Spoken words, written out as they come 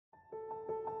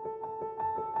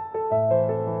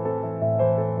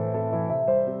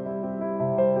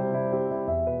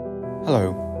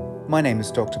Hello, my name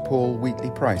is Dr. Paul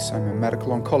Wheatley-Price. I'm a medical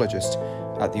oncologist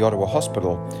at the Ottawa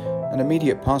Hospital and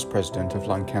immediate past president of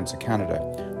Lung Cancer Canada.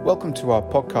 Welcome to our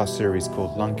podcast series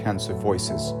called Lung Cancer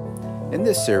Voices. In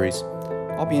this series,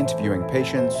 I'll be interviewing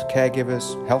patients,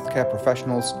 caregivers, healthcare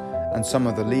professionals, and some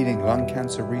of the leading lung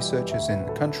cancer researchers in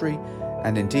the country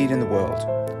and indeed in the world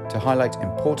to highlight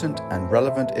important and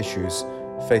relevant issues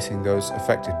facing those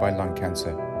affected by lung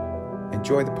cancer.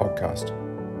 Enjoy the podcast.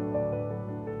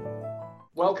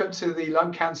 Welcome to the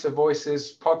Lung Cancer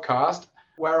Voices podcast,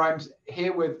 where I'm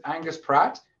here with Angus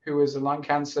Pratt, who is a lung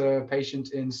cancer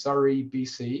patient in Surrey,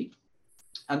 BC.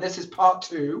 And this is part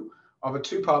two of a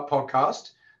two-part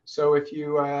podcast. So if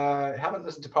you haven't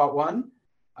listened to part one,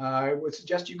 I would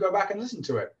suggest you go back and listen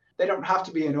to it. They don't have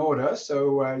to be in order,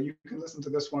 so you can listen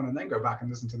to this one and then go back and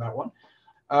listen to that one.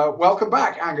 Welcome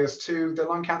back, Angus, to the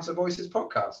Lung Cancer Voices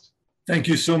podcast. Thank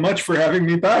you so much for having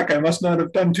me back. I must not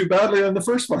have done too badly on the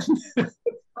first one.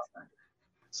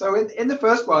 So in the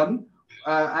first one,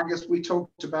 Angus, we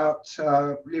talked about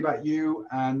really about you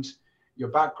and your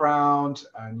background,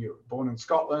 and you were born in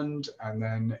Scotland, and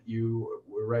then you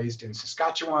were raised in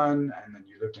Saskatchewan, and then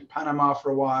you lived in Panama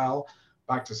for a while,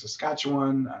 back to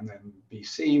Saskatchewan, and then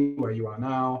BC, where you are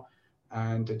now,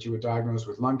 and that you were diagnosed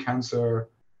with lung cancer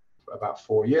about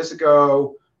 4 years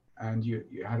ago, and you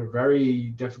had a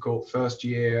very difficult first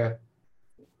year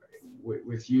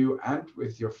with you and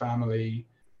with your family.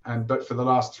 But for the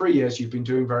last 3 years, you've been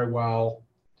doing very well,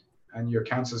 and your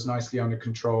cancer's nicely under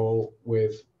control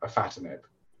with afatinib.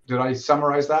 Did I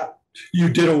summarize that? You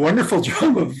did a wonderful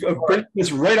job of bringing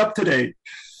this right up to date.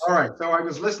 All right, so I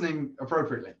was listening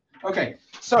appropriately. Okay,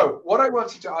 so what I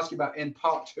wanted to ask you about in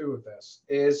part two of this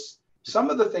is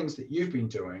some of the things that you've been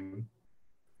doing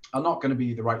are not going to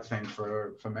be the right thing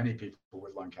for many people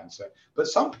with lung cancer, but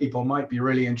some people might be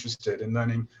really interested in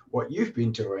learning what you've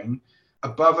been doing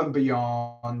above and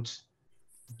beyond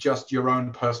just your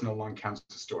own personal lung cancer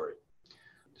story.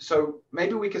 So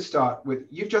maybe we could start with,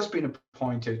 you've just been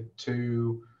appointed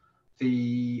to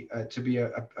be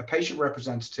a patient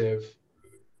representative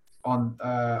on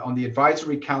the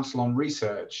Advisory Council on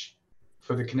Research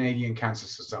for the Canadian Cancer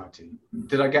Society.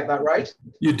 Did I get that right?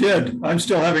 You did. I'm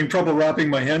still having trouble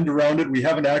wrapping my hand around it. We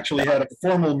haven't actually had a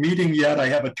formal meeting yet. I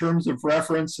have a terms of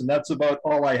reference, and that's about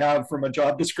all I have from a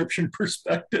job description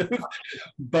perspective.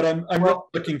 But I'm really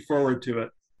looking forward to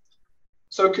it.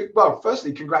 So, well,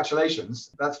 firstly, congratulations.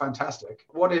 That's fantastic.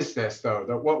 What is this, though?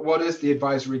 What is the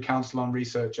Advisory Council on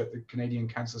Research at the Canadian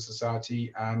Cancer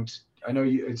Society? And I know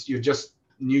you're just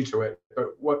new to it,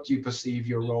 but what do you perceive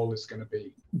your role is going to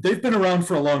be? They've been around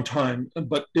for a long time,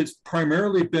 but it's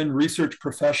primarily been research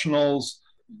professionals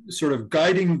sort of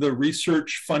guiding the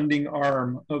research funding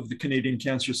arm of the Canadian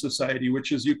Cancer Society,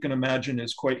 which, as you can imagine,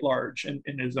 is quite large and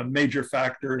is a major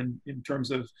factor in terms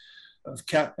of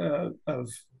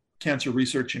cancer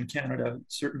research in Canada,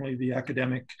 certainly the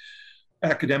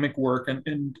academic work.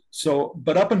 And so,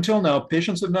 but up until now,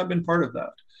 patients have not been part of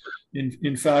that.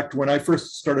 In fact, when I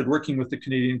first started working with the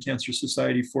Canadian Cancer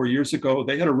Society 4 years ago,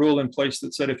 they had a rule in place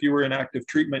that said if you were in active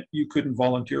treatment, you couldn't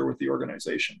volunteer with the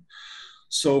organization.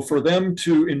 So for them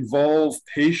to involve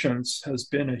patients has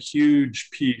been a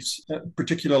huge piece,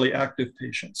 particularly active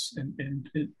patients. And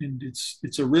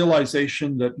it's a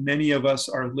realization that many of us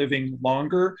are living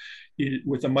longer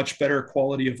with a much better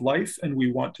quality of life, and we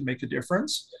want to make a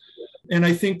difference. And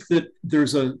I think that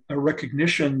there's a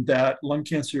recognition that lung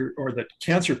cancer, or that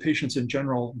cancer patients in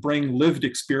general, bring lived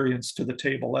experience to the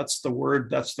table. That's the word,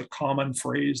 that's the common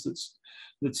phrase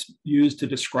that's used to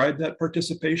describe that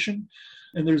participation.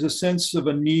 And there's a sense of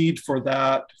a need for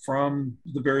that from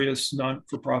the various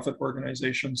non-for-profit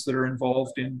organizations that are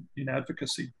involved in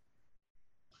advocacy.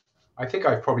 I think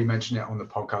I've probably mentioned it on the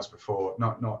podcast before,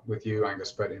 not with you,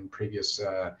 Angus, but in previous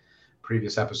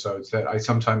episodes, that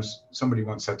somebody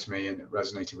once said to me, and it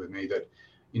resonated with me, that,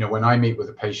 when I meet with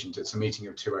a patient, it's a meeting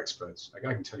of two experts. Like,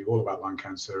 I can tell you all about lung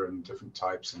cancer and different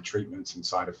types and treatments and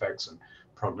side effects and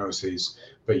prognoses,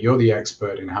 but you're the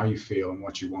expert in how you feel and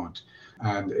what you want.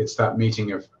 And it's that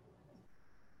meeting of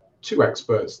two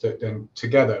experts that then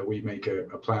together we make a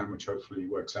plan which hopefully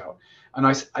works out. And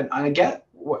I get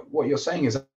what you're saying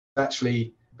is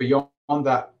actually beyond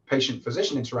that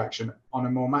patient-physician interaction on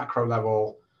a more macro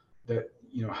level, that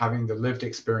having the lived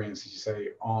experience, as you say,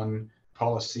 on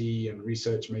policy and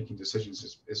research making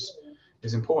decisions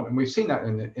is important. And we've seen that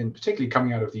in particularly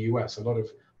coming out of the US, a lot of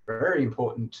very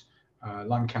important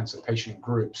lung cancer patient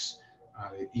groups,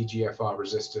 the EGFR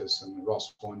resistors and the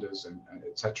ROS1ers and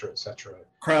et cetera,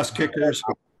 Crass kickers.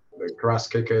 The Crass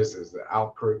kickers is the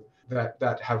ALK group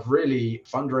that have really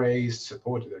fundraised,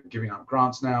 supported, they're giving out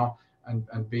grants now,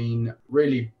 and been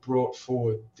really brought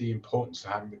forward the importance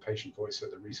of having the patient voice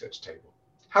at the research table.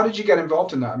 How did you get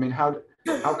involved in that? I mean, how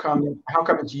come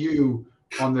it's you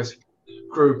on this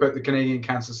group at the Canadian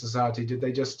Cancer Society? Did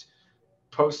they just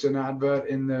post an advert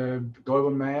in the Globe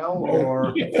and Mail,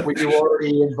 or were you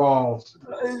already involved?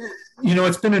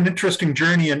 It's been an interesting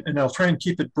journey, and I'll try and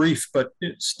keep it brief, but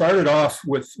it started off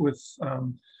with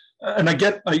and I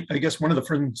guess one of the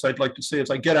things I'd like to say is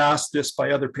I get asked this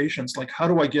by other patients, like, how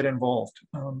do I get involved?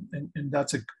 And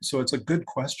so it's a good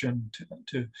question.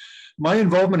 My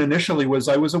involvement initially was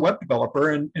I was a web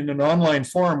developer, and an online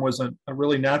forum was a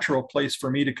really natural place for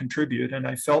me to contribute. And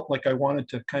I felt like I wanted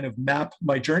to kind of map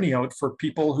my journey out for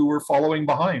people who were following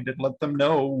behind and let them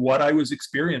know what I was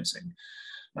experiencing.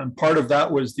 And part of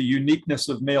that was the uniqueness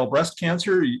of male breast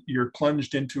cancer. You're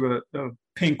plunged into a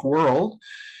pink world,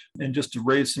 and just to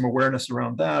raise some awareness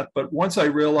around that. But once I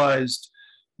realized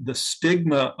the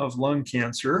stigma of lung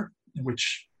cancer,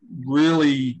 which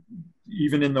really,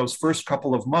 even in those first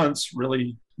couple of months,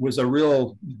 really was a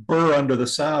real burr under the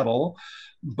saddle.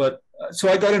 But so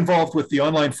I got involved with the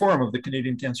online forum of the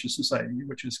Canadian Cancer Society,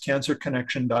 which is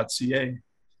cancerconnection.ca.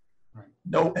 Right.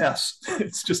 No S,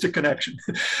 it's just a connection.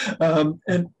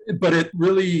 But it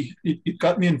really, it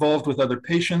got me involved with other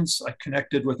patients. I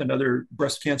connected with another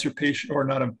breast cancer patient, or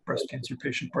not a breast cancer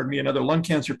patient, pardon me, another lung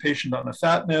cancer patient on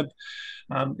afatinib.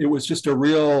 It was just a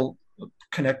real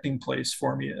connecting place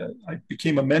for me. I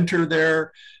became a mentor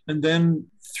there. And then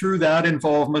through that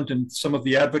involvement and some of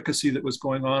the advocacy that was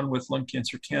going on with Lung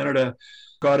Cancer Canada,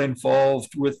 got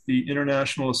involved with the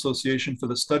International Association for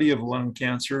the Study of Lung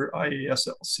Cancer,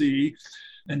 IASLC,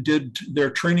 and did their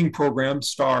training program,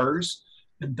 STARS.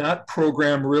 And that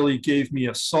program really gave me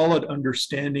a solid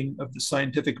understanding of the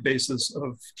scientific basis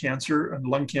of cancer, and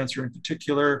lung cancer in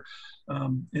particular,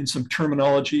 and some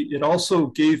terminology. It also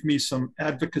gave me some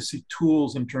advocacy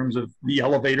tools in terms of the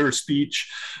elevator speech,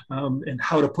 and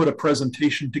how to put a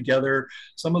presentation together.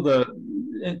 Some of the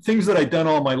things that I'd done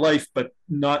all my life, but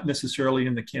not necessarily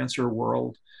in the cancer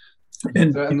world.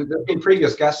 And there have been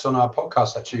previous guests on our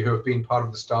podcast actually who have been part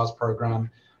of the STARS program.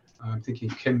 I'm thinking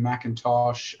Kim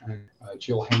McIntosh and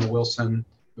Jill Hamer-Wilson.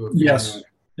 Yes.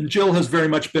 And Jill has very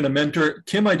much been a mentor.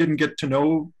 Kim, I didn't get to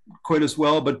know quite as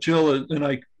well, but Jill and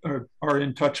I are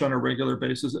in touch on a regular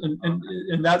basis.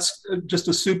 And that's just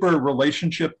a super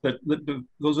relationship that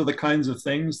those are the kinds of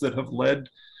things that have led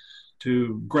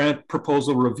to grant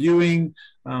proposal reviewing,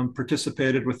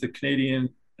 participated with the Canadian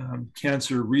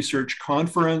Cancer Research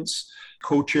Conference,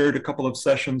 co-chaired a couple of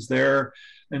sessions there.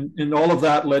 And all of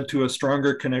that led to a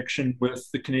stronger connection with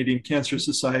the Canadian Cancer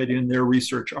Society and their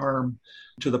research arm,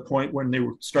 to the point when they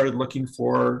started looking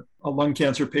for a lung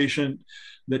cancer patient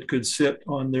that could sit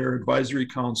on their advisory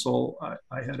council.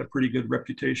 I had a pretty good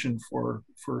reputation for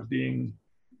being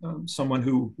someone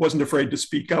who wasn't afraid to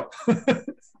speak up.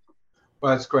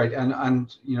 Well, that's great.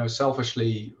 And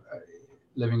selfishly,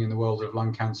 living in the world of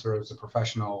lung cancer as a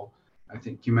professional, I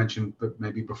think you mentioned, but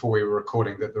maybe before we were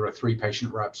recording, that there are 3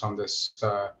 patient reps on this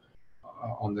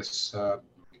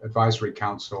advisory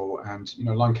council, and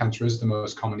lung cancer is the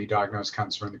most commonly diagnosed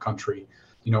cancer in the country.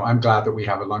 I'm glad that we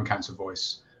have a lung cancer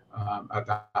voice at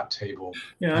that table.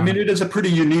 Yeah, I mean, it is a pretty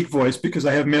unique voice because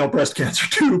I have male breast cancer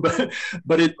too,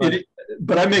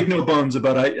 but I make no bones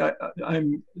about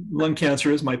I'm lung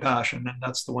cancer is my passion, and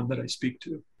that's the one that I speak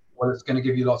to. Well, it's going to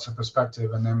give you lots of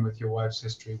perspective, and then with your wife's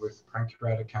history with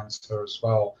pancreatic cancer as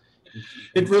well.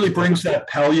 It really brings that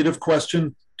palliative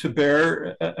question to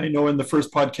bear. I know in the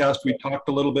first podcast we talked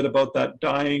a little bit about that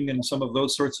dying and some of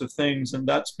those sorts of things, and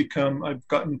I've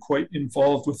gotten quite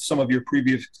involved with some of your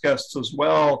previous guests as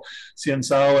well, Xian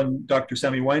Zhao and Dr.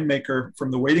 Sammy Winemaker from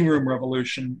the Waiting Room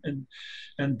Revolution,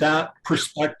 and that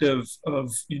perspective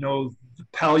of, the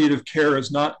palliative care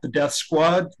is not the death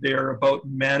squad. They're about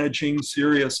managing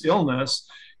serious illness,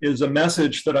 is a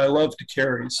message that I love to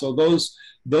carry. So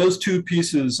those 2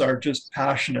 pieces are just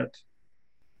passionate.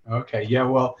 Okay, yeah,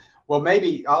 well,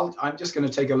 maybe I'm just going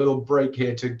to take a little break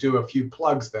here to do a few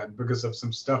plugs then, because of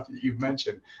some stuff that you've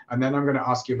mentioned, and then I'm going to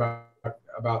ask you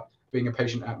about being a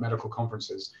patient at medical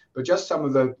conferences. But just some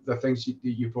of the things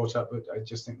you brought up, but I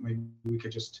just think maybe we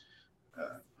could just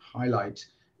highlight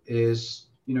is,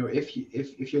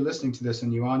 if you're listening to this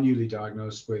and you are newly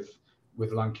diagnosed with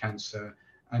lung cancer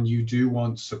and you do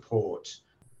want support,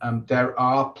 there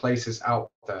are places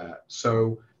out there.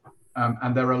 So,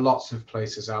 and there are lots of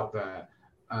places out there.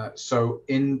 So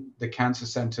in the cancer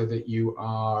center that you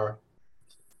are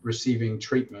receiving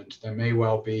treatment, there may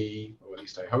well be, or at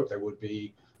least I hope there would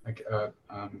be,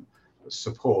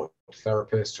 support.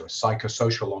 therapist or a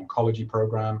psychosocial oncology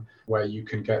program where you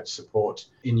can get support.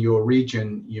 In your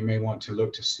region, you may want to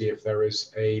look to see if there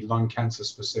is a lung cancer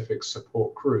specific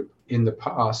support group. In the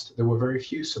past, there were very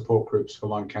few support groups for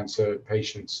lung cancer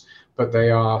patients, but they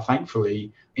are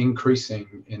thankfully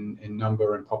increasing in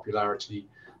number and popularity,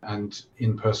 and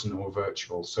in person or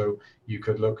virtual. So you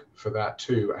could look for that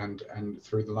too. And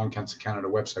through the Lung Cancer Canada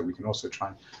website, we can also try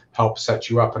and help set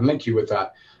you up and link you with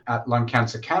that. At Lung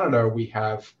Cancer Canada, we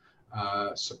have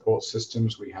support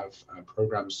systems. We have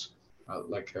programs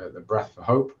like the Breath for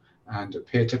Hope and a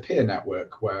peer-to-peer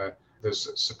network where there's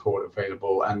support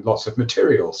available and lots of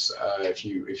materials if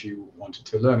you wanted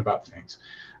to learn about things.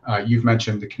 You've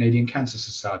mentioned the Canadian Cancer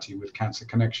Society with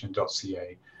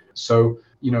cancerconnection.ca. So,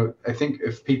 I think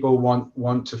if people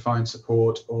want to find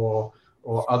support or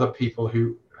other people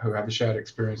who have a shared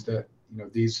experience, that,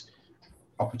 these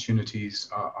opportunities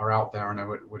are out there, and I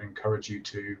would encourage you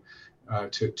to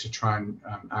try and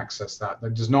access that.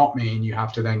 That does not mean you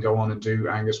have to then go on and do,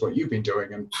 Angus, what you've been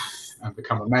doing and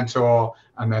become a mentor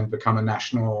and then become a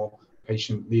national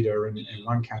patient leader in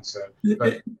lung cancer.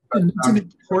 But it's an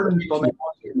important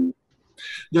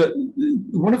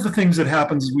one of the things that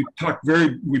happens is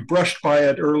we brushed by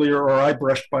it earlier, or I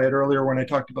brushed by it earlier when I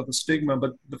talked about the stigma,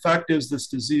 but the fact is this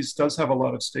disease does have a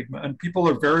lot of stigma, and people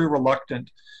are very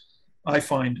reluctant, I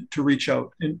find, to reach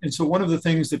out. And so one of the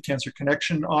things that Cancer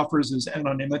Connection offers is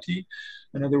anonymity.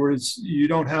 In other words, you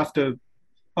don't have to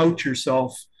out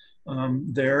yourself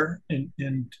there.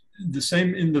 And the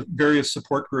same in the various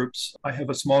support groups. I have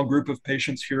a small group of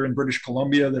patients here in British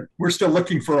Columbia that we're still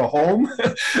looking for a home.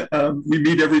 We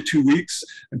meet every 2 weeks.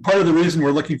 And part of the reason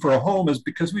we're looking for a home is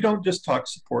because we don't just talk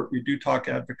support, we do talk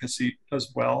advocacy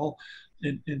as well.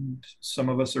 And some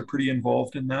of us are pretty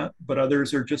involved in that, but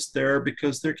others are just there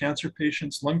because they're cancer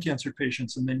patients, lung cancer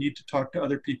patients, and they need to talk to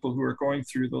other people who are going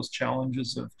through those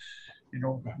challenges of,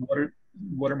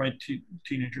 what are my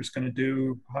teenagers going to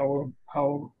do?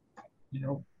 How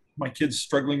my kid's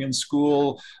struggling in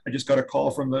school. I just got a call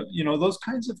from those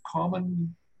kinds of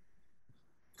common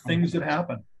things that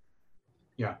happen.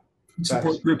 Yeah.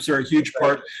 Support groups are a huge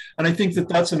part. And I think that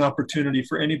that's an opportunity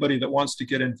for anybody that wants to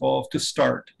get involved to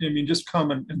start. I mean, just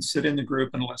come and sit in the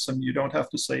group and listen. You don't have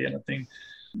to say anything.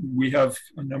 We have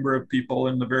a number of people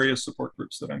in the various support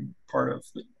groups that I'm part of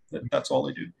that's all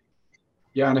they do.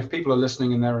 Yeah, and if people are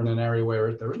listening and they're in an area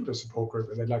where they're in a support group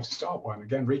and they'd like to start one,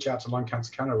 again, reach out to Lung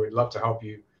Cancer Canada. We'd love to help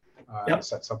you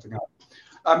set something up.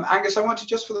 Angus, I want to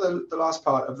just for the last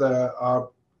part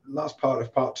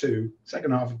of part two,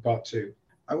 second half of part two,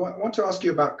 I want to ask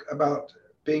you about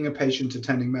being a patient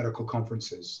attending medical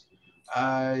conferences.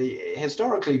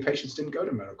 Historically, patients didn't go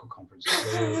to medical conferences.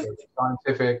 They were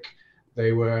scientific.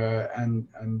 They were, and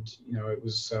it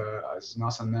was an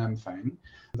us and them thing.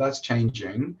 That's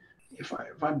changing. If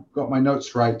I've got my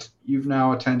notes right, you've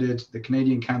now attended the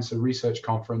Canadian Cancer Research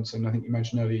Conference, and I think you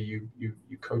mentioned earlier you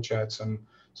co-chaired some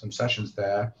sessions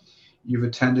there. You've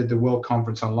attended the World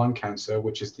Conference on Lung Cancer,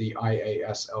 which is the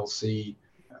IASLC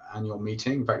annual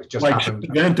meeting. In fact, it just happened.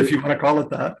 Event, if you want to call it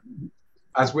that.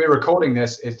 As we're recording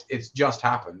this, it's just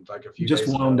happened, like a few days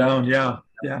ago. Just wound down, yeah.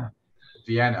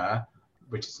 Vienna,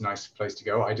 which is a nice place to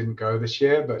go. I didn't go this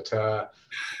year, but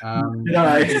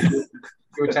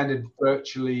you attended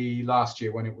virtually last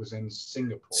year when it was in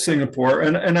Singapore.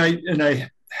 And I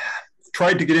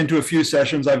tried to get into a few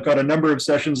sessions. I've got a number of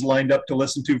sessions lined up to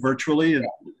listen to virtually. And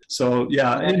so,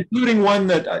 including one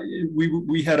that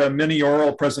we had a mini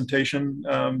oral presentation,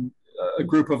 a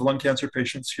group of lung cancer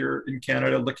patients here in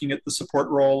Canada looking at the support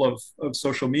role of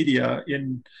social media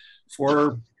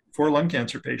for lung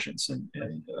cancer patients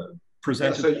and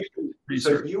presented.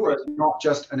 So you were not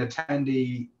just an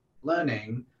attendee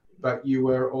learning, but you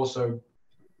were also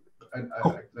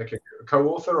like a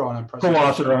co-author on a presentation.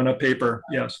 Co-author on a paper,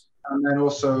 yes. And then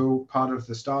also part of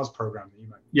the STARS program that you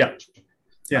mentioned.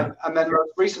 Yeah. And then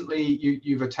most recently,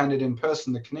 you've attended in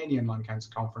person the Canadian Lung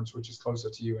Cancer Conference, which is closer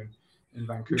to you in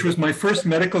Vancouver. Which was my first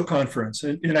medical conference.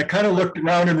 And I kind of looked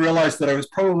around and realized that I was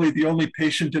probably the only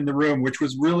patient in the room, which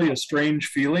was really a strange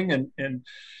feeling. And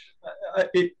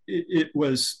it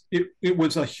was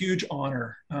a huge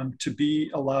honor to be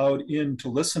allowed in to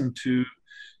listen to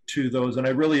those, and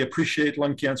I really appreciate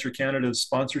Lung Cancer Canada's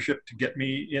sponsorship to get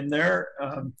me in there.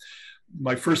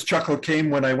 My first chuckle came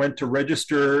when I went to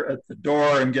register at the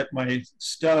door and get my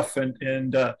stuff, and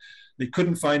they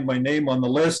couldn't find my name on the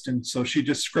list, and so she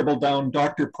just scribbled down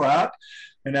Dr. Pratt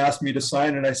and asked me to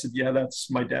sign, and I said, yeah,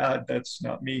 that's my dad. That's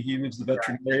not me. He was the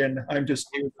veterinarian. I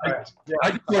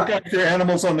look after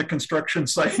animals on the construction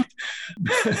site,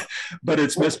 but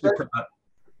it's Mr. Pratt.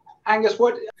 Angus,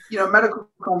 what, medical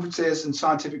conferences and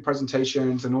scientific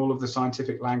presentations and all of the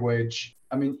scientific language.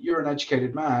 I mean, you're an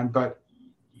educated man, but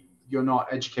you're not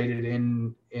educated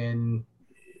in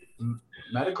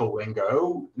medical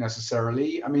lingo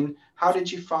necessarily. I mean, how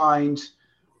did you find,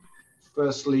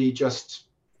 firstly, just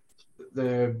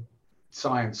the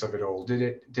science of it all?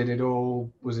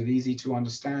 Was it easy to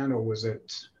understand, or was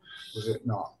it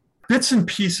not? Bits and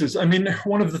pieces. I mean,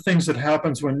 one of the things that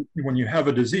happens when you have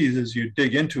a disease is you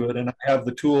dig into it, and I have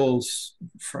the tools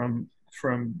from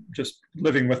just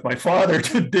living with my father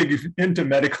to dig into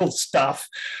medical stuff.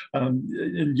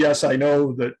 And yes, I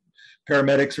know that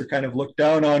paramedics are kind of looked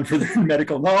down on for their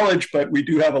medical knowledge, but we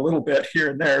do have a little bit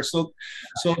here and there. So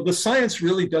the science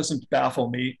really doesn't baffle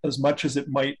me as much as it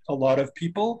might a lot of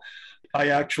people.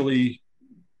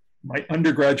 My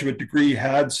undergraduate degree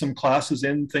had some classes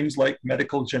in things like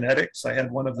medical genetics. I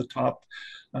had one of the top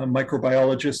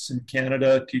microbiologists in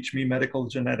Canada teach me medical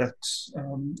genetics.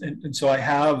 And so I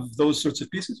have those sorts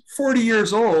of pieces. 40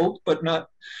 years old, but not.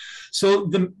 So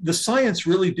the science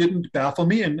really didn't baffle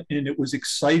me, and it was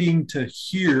exciting to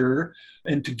hear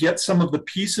and to get some of the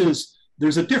pieces.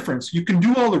 There's a difference. You can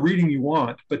do all the reading you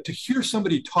want, but to hear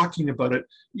somebody talking about it,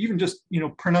 even just,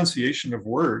 pronunciation of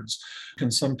words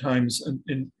can sometimes,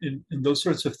 in those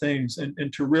sorts of things,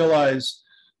 and to realize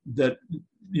that,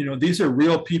 these are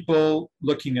real people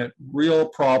looking at real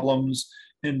problems,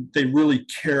 and they really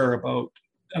care about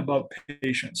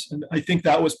patients. And I think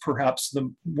that was perhaps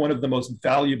one of the most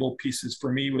valuable pieces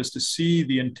for me, was to see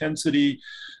the intensity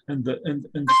and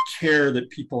the care that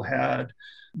people had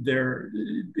there.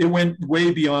 It went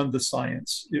way beyond the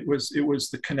science. It was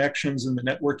the connections and the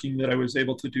networking that I was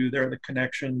able to do there, the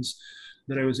connections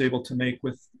that I was able to make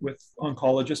with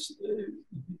oncologists,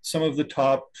 some of the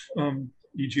top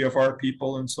EGFR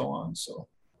people, and so on. So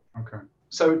okay,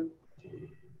 so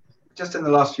just in the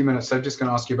last few minutes, I'm just going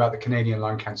to ask you about the Canadian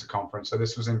Lung Cancer Conference. So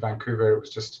this was in Vancouver. It was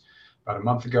just about a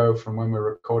month ago from when we're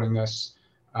recording this.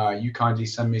 You kindly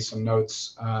send me some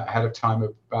notes ahead of time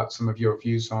about some of your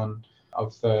views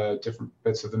of the different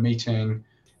bits of the meeting.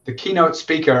 The keynote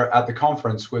speaker at the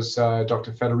conference was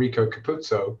Dr. Federico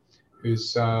Capuzzo,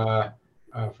 who's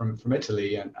from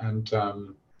Italy, and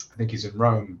I think he's in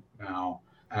Rome now,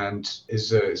 and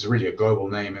is really a global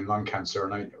name in lung cancer.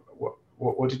 And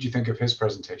what did you think of his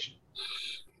presentation?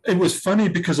 It was funny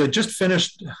because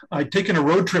I'd taken a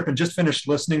road trip and just finished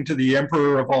listening to The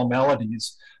Emperor of All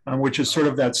Maladies, which is sort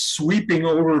of that sweeping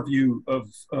overview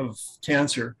of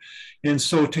cancer. And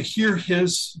so to hear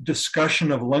his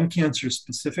discussion of lung cancer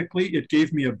specifically, it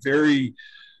gave me a very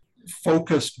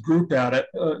focused look at it,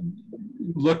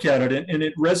 and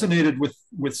it resonated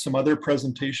with some other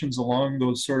presentations along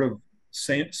those sort of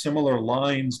similar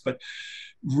lines. But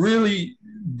really,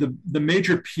 the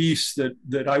major piece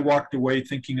that I walked away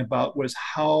thinking about was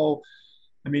how,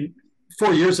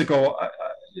 4 years ago, I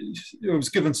was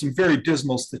given some very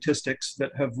dismal statistics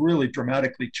that have really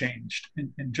dramatically changed,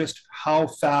 and just how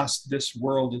fast this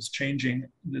world is changing.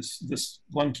 This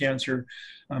lung cancer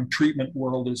treatment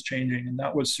world is changing, and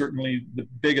that was certainly the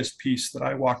biggest piece that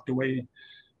I walked away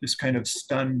just kind of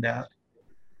stunned at.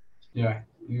 Yeah,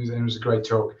 it was a great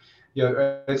talk.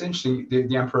 Yeah, it's interesting,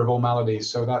 the Emperor of All Maladies.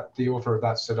 So that the author of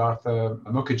that, Siddhartha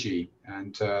Mukherjee,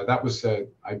 and that was,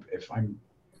 if I'm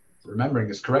remembering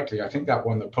this correctly, I think that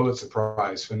won the Pulitzer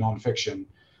Prize for nonfiction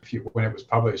when it was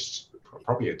published,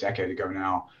 probably a decade ago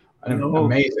now.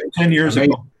 Amazing, 10 years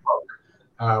ago.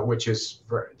 Book, which is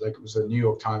it was a New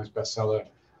York Times bestseller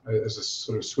as a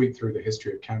sort of sweep through the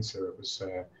history of cancer. It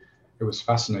was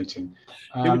fascinating.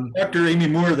 It was Dr. Amy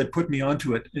Moore that put me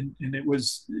onto it, and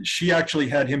she actually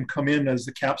had him come in as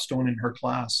the capstone in her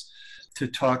class to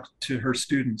talk to her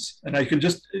students. And I can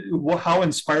how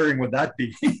inspiring would that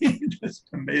be? Just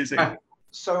amazing.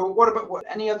 So what about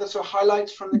any other sort of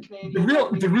highlights from the Canadian?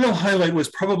 The real highlight was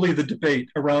probably the debate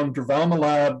around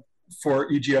durvalumab for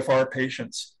EGFR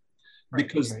patients,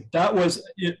 because that was,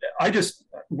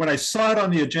 when I saw it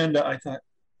on the agenda, I thought,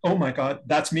 oh my God,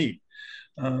 that's me.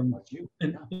 And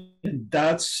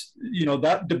that's,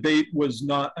 that debate was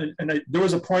not, there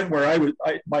was a point where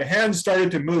my hands started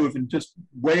to move and just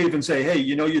wave and say, hey,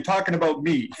 you're talking about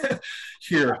me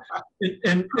here.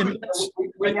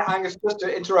 Angus, just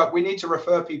to interrupt, we need to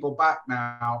refer people back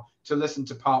now to listen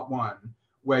to part 1,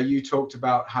 where you talked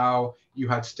about how you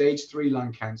had stage 3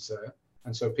 lung cancer.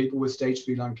 And so people with stage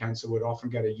 3 lung cancer would often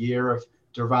get a year of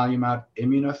durvalumab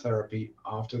immunotherapy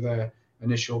after their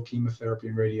initial chemotherapy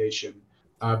and radiation.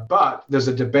 But there's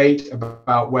a debate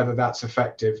about whether that's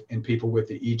effective in people with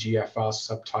the EGFR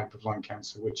subtype of lung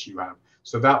cancer, which you have.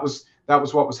 So that was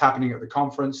what was happening at the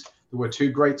conference. There were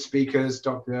 2 great speakers,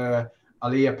 Dr.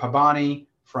 Aliya Pabani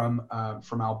from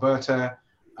Alberta,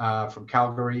 from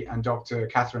Calgary, and Dr.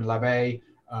 Catherine Labbé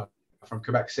from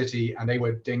Quebec City, and they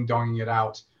were ding-donging it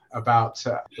out about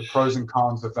the pros and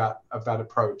cons of that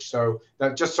approach. So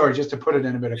that just to put it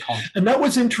in a bit of context. And that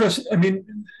was interesting. I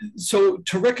mean, so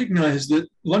to recognize that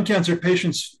lung cancer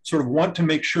patients sort of want to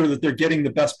make sure that they're getting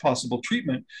the best possible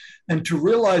treatment, and to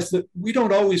realize that we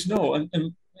don't always know.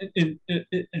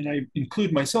 And I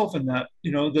include myself in that,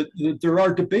 that there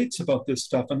are debates about this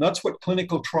stuff. And that's what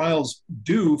clinical trials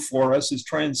do for us, is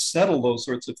try and settle those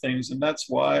sorts of things. And that's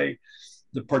why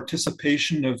the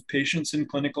participation of patients in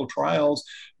clinical trials,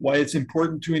 why it's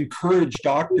important to encourage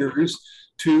doctors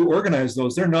to organize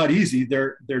those. They're not easy,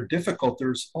 they're difficult.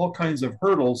 There's all kinds of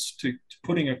hurdles to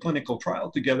putting a clinical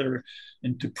trial together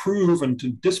and to prove and to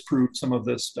disprove some of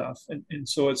this stuff. And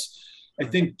so I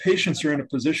think patients are in a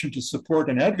position to support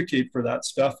and advocate for that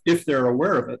stuff if they're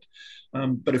aware of it.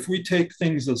 But if we take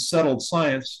things as settled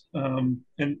science,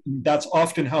 and that's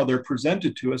often how they're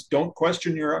presented to us, don't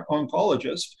question your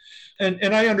oncologist.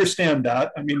 And I understand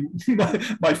that. I mean,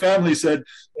 my family said,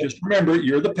 just remember,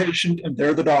 you're the patient and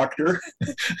they're the doctor.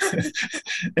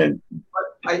 And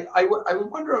I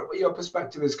wonder what your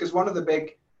perspective is, because one of the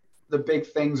big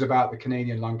things about the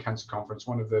Canadian Lung Cancer Conference,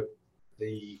 one of the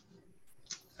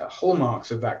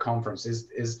hallmarks of that conference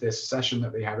is this session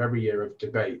that they have every year of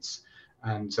debates.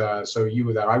 And so you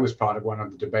were there. I was part of one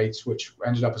of the debates, which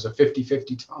ended up as a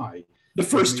 50-50 tie. The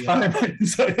first time.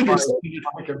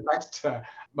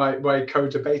 My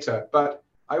co-debater. But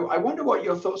I wonder what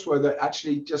your thoughts were, that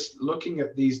actually just looking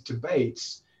at these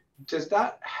debates, does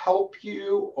that help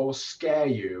you or scare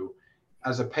you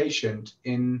as a patient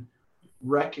in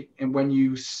when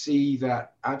you see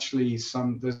that actually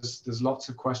there's lots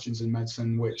of questions in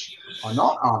medicine which are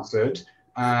not answered,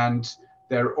 and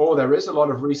there is a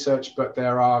lot of research, but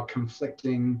there are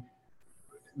conflicting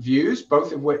views,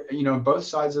 both of which, both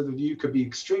sides of the view could be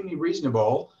extremely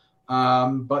reasonable,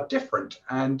 but different.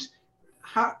 And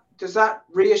how does that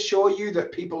reassure you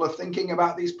that people are thinking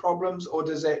about these problems, or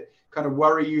does it kind of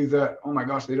worry you that, oh my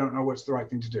gosh, they don't know what's the right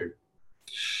thing to do?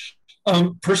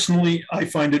 Personally, I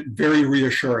find it very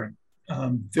reassuring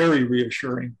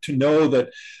to know that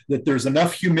there's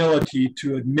enough humility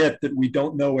to admit that we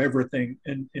don't know everything,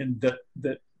 and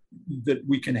that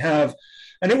we can have.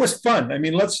 And it was fun. I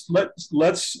mean, let's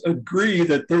agree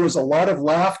that there was a lot of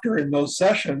laughter in those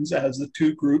sessions as the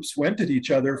two groups went at each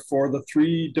other for the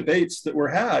 3 debates that were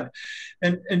had.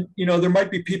 And there might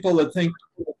be people that think,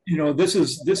 this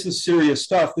is serious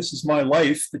stuff. This is my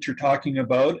life that you're talking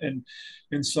about, and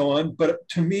so on. But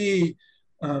to me,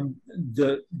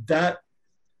 that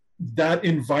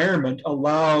environment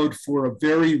allowed for a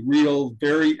very real,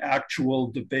 very actual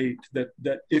debate that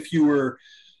if you were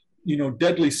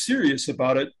deadly serious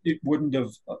about it, you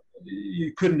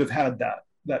couldn't have had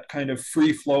that kind of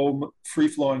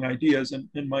free-flowing ideas.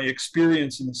 And my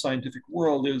experience in the scientific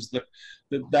world is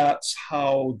that's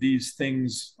how these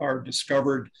things are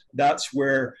discovered. That's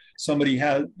where somebody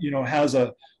has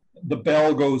the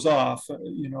bell goes off,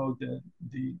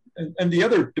 and the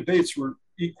other debates were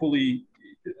equally,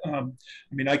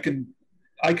 I can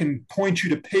point you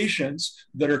to patients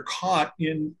that are caught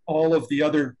in all of the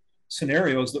other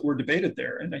scenarios that were debated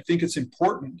there. And I think it's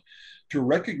important to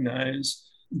recognize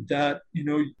that,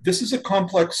 this is a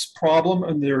complex problem,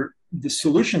 and the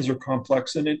solutions are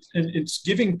complex, and it's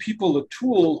giving people the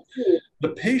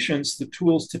patients the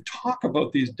tools to talk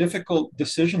about these difficult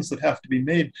decisions that have to be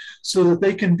made, so that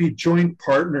they can be joint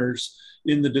partners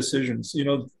in the decisions.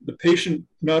 The patient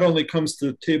not only comes to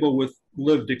the table with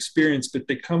lived experience, but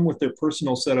they come with their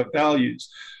personal set of values.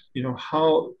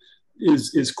 How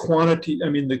is quantity,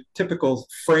 the typical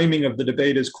framing of the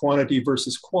debate is quantity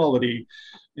versus quality.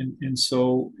 And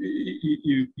so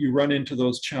you run into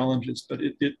those challenges, but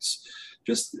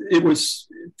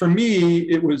for me,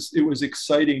 it was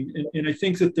exciting. And I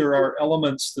think that there are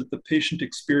elements that the patient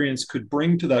experience could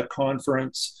bring to that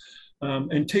conference,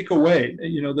 and take away,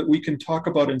 that we can talk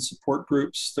about in support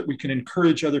groups, that we can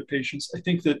encourage other patients. I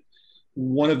think that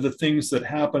one of the things that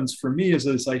happens for me is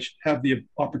as I have the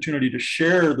opportunity to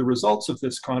share the results of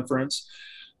this conference,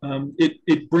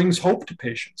 it brings hope to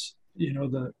patients.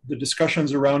 The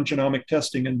discussions around genomic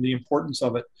testing and the importance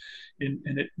of it,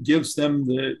 and it gives them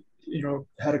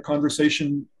had a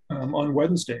conversation on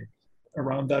Wednesday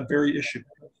around that very issue,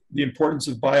 the importance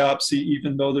of biopsy,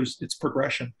 even though it's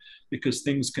progression, because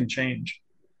things can change.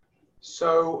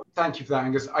 So thank you for that,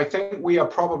 Angus. I think we are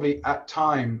probably at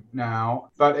time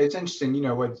now, but it's interesting,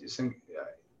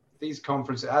 these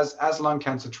conferences, as lung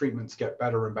cancer treatments get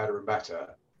better and better and better,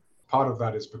 part of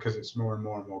that is because it's more and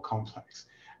more and more complex.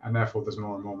 and therefore there's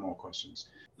more and more questions.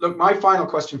 Look, my final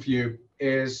question for you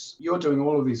is, you're doing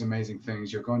all of these amazing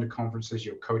things. You're going to conferences,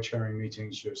 you're co-chairing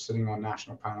meetings, you're sitting on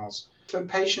national panels. For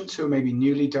patients who are maybe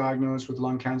newly diagnosed with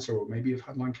lung cancer, or maybe have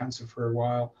had lung cancer for a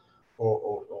while,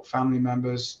 or family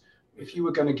members, if you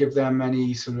were going to give them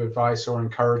any sort of advice or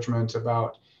encouragement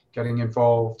about getting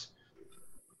involved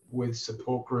with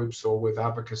support groups or with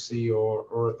advocacy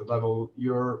or at the level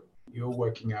you're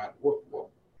working at, what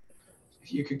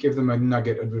if you could give them a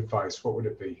nugget of advice, what would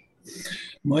it be?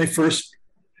 My first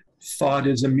thought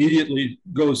is immediately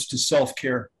goes to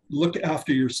self-care. Look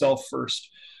after yourself first.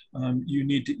 You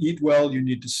need to eat well, you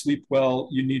need to sleep well,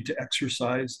 you need to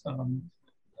exercise.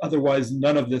 Otherwise,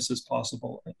 none of this is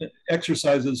possible.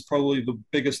 Exercise is probably the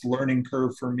biggest learning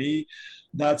curve for me.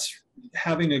 That's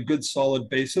having a good solid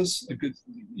basis, a good,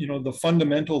 the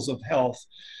fundamentals of health.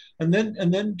 And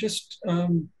then just,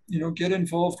 get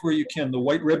involved where you can. The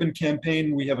White Ribbon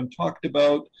Campaign we haven't talked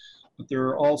about, but there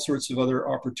are all sorts of other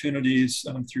opportunities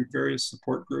through various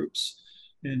support groups.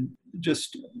 And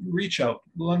just reach out.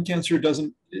 Lung cancer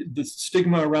the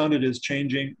stigma around it is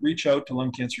changing. Reach out to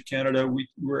Lung Cancer Canada.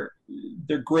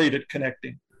 They're great at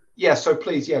connecting. Yeah, so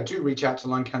please, do reach out to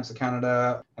Lung Cancer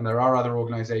Canada. And there are other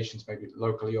organizations, maybe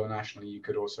locally or nationally, you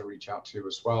could also reach out to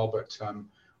as well. But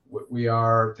we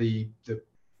are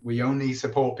we only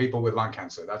support people with lung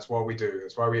cancer. That's what we do.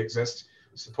 That's why we exist.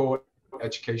 Support,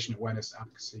 education, awareness,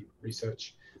 advocacy,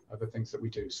 research, other things that we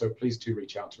do. So please do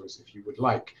reach out to us if you would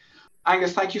like.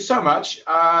 Angus, thank you so much.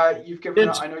 You've given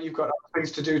up, I know you've got other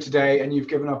things to do today, and you've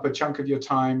given up a chunk of your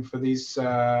time for these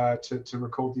to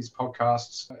record these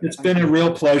podcasts. It's been a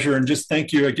real pleasure, and just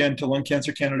thank you again to Lung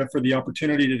Cancer Canada for the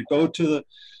opportunity to go to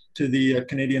the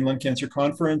Canadian Lung Cancer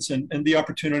Conference and the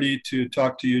opportunity to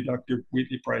talk to you, Dr.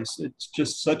 Wheatley-Price. It's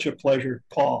just such a pleasure,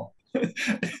 Paul.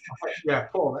 Yeah,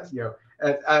 Paul, that's you.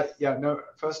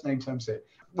 First name terms it.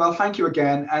 Well, thank you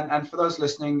again. And for those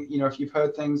listening, if you've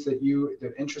heard things that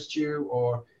interest you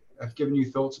or have given you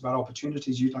thoughts about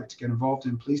opportunities you'd like to get involved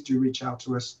in, please do reach out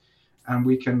to us, and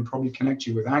we can probably connect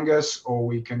you with Angus, or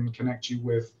we can connect you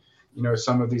with,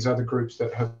 some of these other groups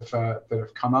that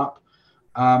have come up.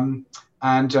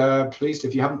 Please,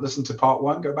 if you haven't listened to part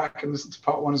 1, go back and listen to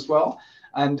part 1 as well.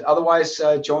 And otherwise,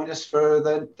 join us for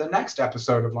the next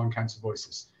episode of Lung Cancer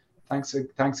Voices. Thanks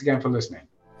again for listening.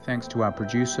 Thanks to our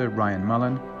producer, Ryan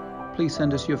Mullen. Please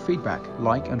send us your feedback,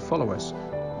 like and follow us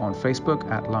on Facebook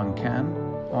at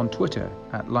LungCan, on Twitter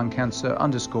at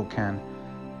LungCancer_can,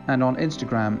 and on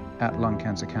Instagram at Lung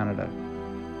Cancer Canada.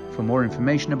 For more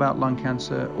information about lung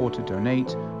cancer, or to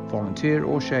donate, volunteer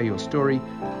or share your story,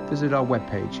 visit our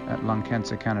webpage at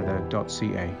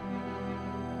lungcancercanada.ca.